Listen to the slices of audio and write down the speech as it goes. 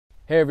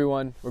Hey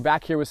everyone, we're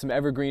back here with some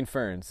evergreen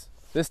ferns.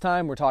 This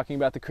time we're talking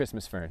about the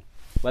Christmas fern.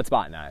 Let's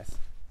botanize.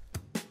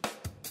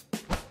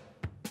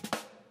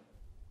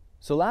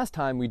 So last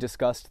time we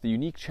discussed the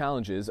unique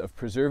challenges of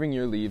preserving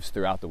your leaves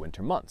throughout the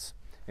winter months,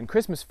 and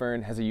Christmas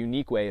fern has a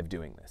unique way of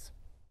doing this.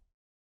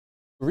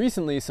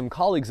 Recently, some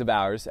colleagues of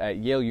ours at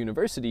Yale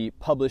University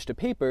published a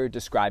paper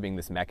describing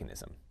this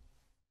mechanism.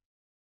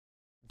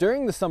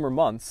 During the summer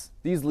months,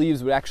 these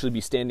leaves would actually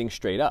be standing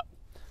straight up,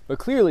 but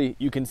clearly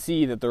you can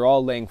see that they're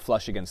all laying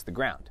flush against the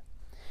ground.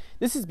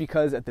 This is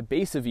because at the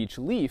base of each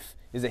leaf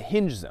is a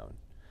hinge zone,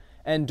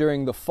 and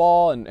during the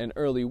fall and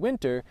early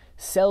winter,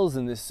 cells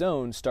in this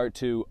zone start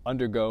to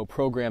undergo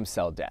programmed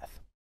cell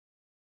death.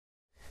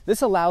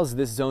 This allows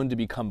this zone to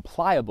become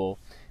pliable,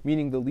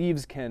 meaning the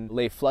leaves can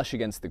lay flush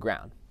against the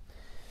ground.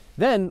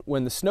 Then,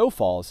 when the snow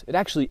falls, it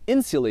actually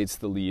insulates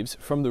the leaves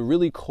from the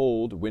really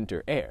cold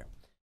winter air.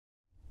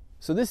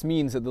 So this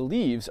means that the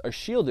leaves are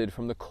shielded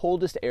from the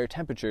coldest air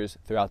temperatures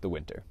throughout the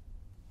winter.